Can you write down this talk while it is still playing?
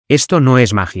Esto no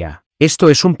es magia. Esto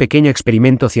es un pequeño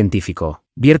experimento científico.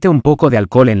 Vierte un poco de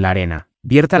alcohol en la arena.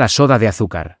 Vierta la soda de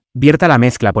azúcar. Vierta la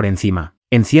mezcla por encima.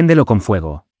 Enciéndelo con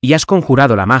fuego. Y has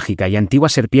conjurado la mágica y antigua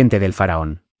serpiente del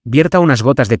faraón. Vierta unas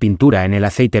gotas de pintura en el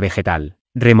aceite vegetal.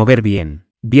 Remover bien.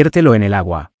 Viértelo en el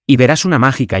agua. Y verás una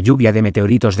mágica lluvia de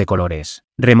meteoritos de colores.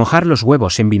 Remojar los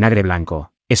huevos en vinagre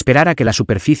blanco. Esperar a que la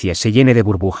superficie se llene de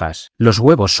burbujas. Los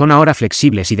huevos son ahora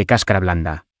flexibles y de cáscara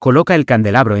blanda. Coloca el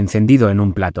candelabro encendido en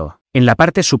un plato. En la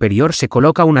parte superior se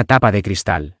coloca una tapa de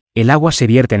cristal. El agua se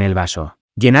vierte en el vaso.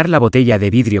 Llenar la botella de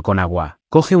vidrio con agua.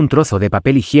 Coge un trozo de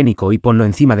papel higiénico y ponlo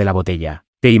encima de la botella.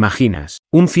 ¿Te imaginas?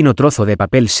 Un fino trozo de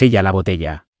papel sella la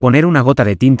botella. Poner una gota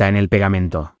de tinta en el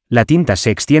pegamento. La tinta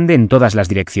se extiende en todas las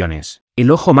direcciones.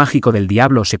 El ojo mágico del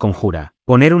diablo se conjura.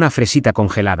 Poner una fresita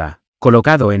congelada.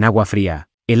 Colocado en agua fría.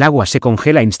 El agua se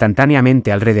congela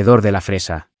instantáneamente alrededor de la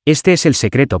fresa. Este es el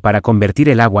secreto para convertir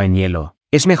el agua en hielo.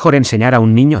 Es mejor enseñar a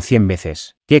un niño 100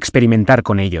 veces que experimentar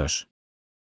con ellos.